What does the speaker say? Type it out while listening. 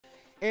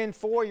In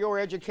For Your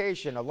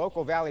Education, a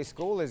local Valley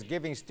school is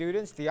giving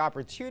students the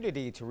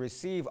opportunity to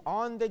receive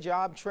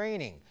on-the-job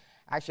training.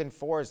 Action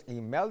 4's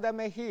Imelda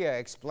Mejia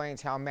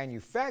explains how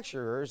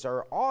manufacturers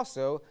are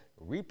also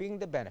reaping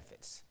the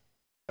benefits.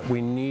 We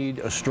need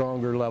a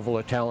stronger level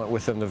of talent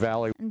within the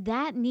Valley.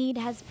 That need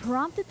has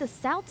prompted the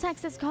South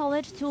Texas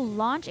College to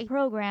launch a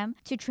program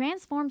to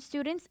transform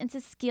students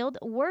into skilled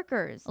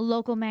workers.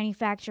 Local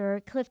manufacturer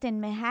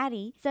Clifton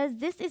Mahady says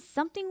this is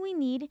something we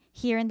need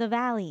here in the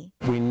Valley.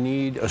 We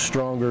need a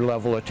stronger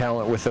level of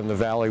talent within the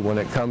Valley when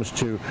it comes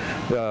to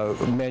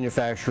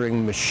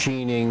manufacturing,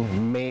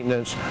 machining,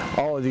 maintenance,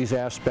 all of these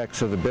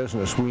aspects of the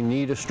business. We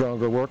need a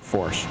stronger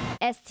workforce.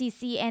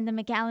 STC and the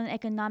McAllen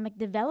Economic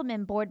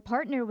Development Board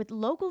partner with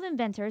local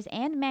inventors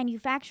and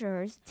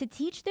manufacturers to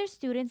teach their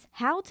students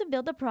how to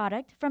build a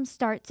product from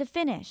start to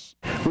finish.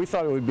 We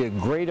thought it would be a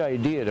great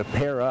idea to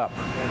pair up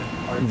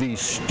these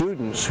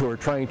students who are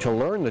trying to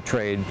learn the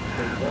trade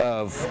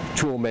of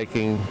tool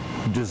making,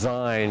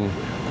 design,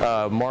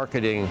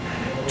 marketing,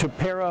 to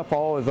pair up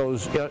all of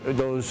those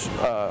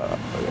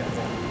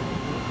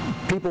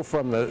people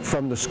from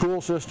the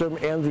school system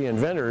and the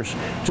inventors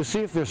to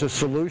see if there's a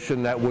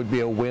solution that would be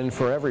a win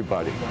for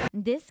everybody.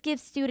 This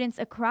gives students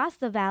across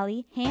the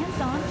Valley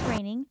hands-on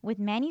training with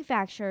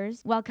manufacturers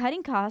while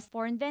cutting costs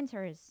for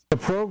inventors. The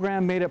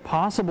program made it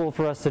possible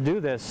for us to do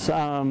this.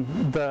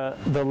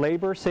 The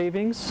labor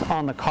savings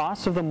on the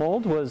cost of the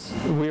mold was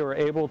we were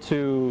able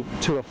to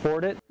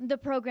afford it. The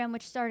program,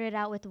 which started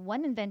out with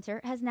one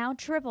inventor, has now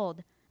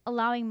tripled,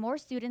 allowing more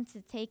students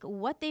to take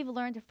what they've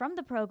learned from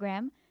the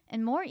program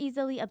and more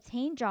easily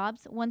obtain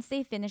jobs once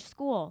they finish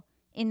school.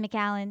 In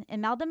McAllen,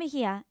 Imelda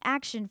Mejia,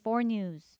 Action 4 News.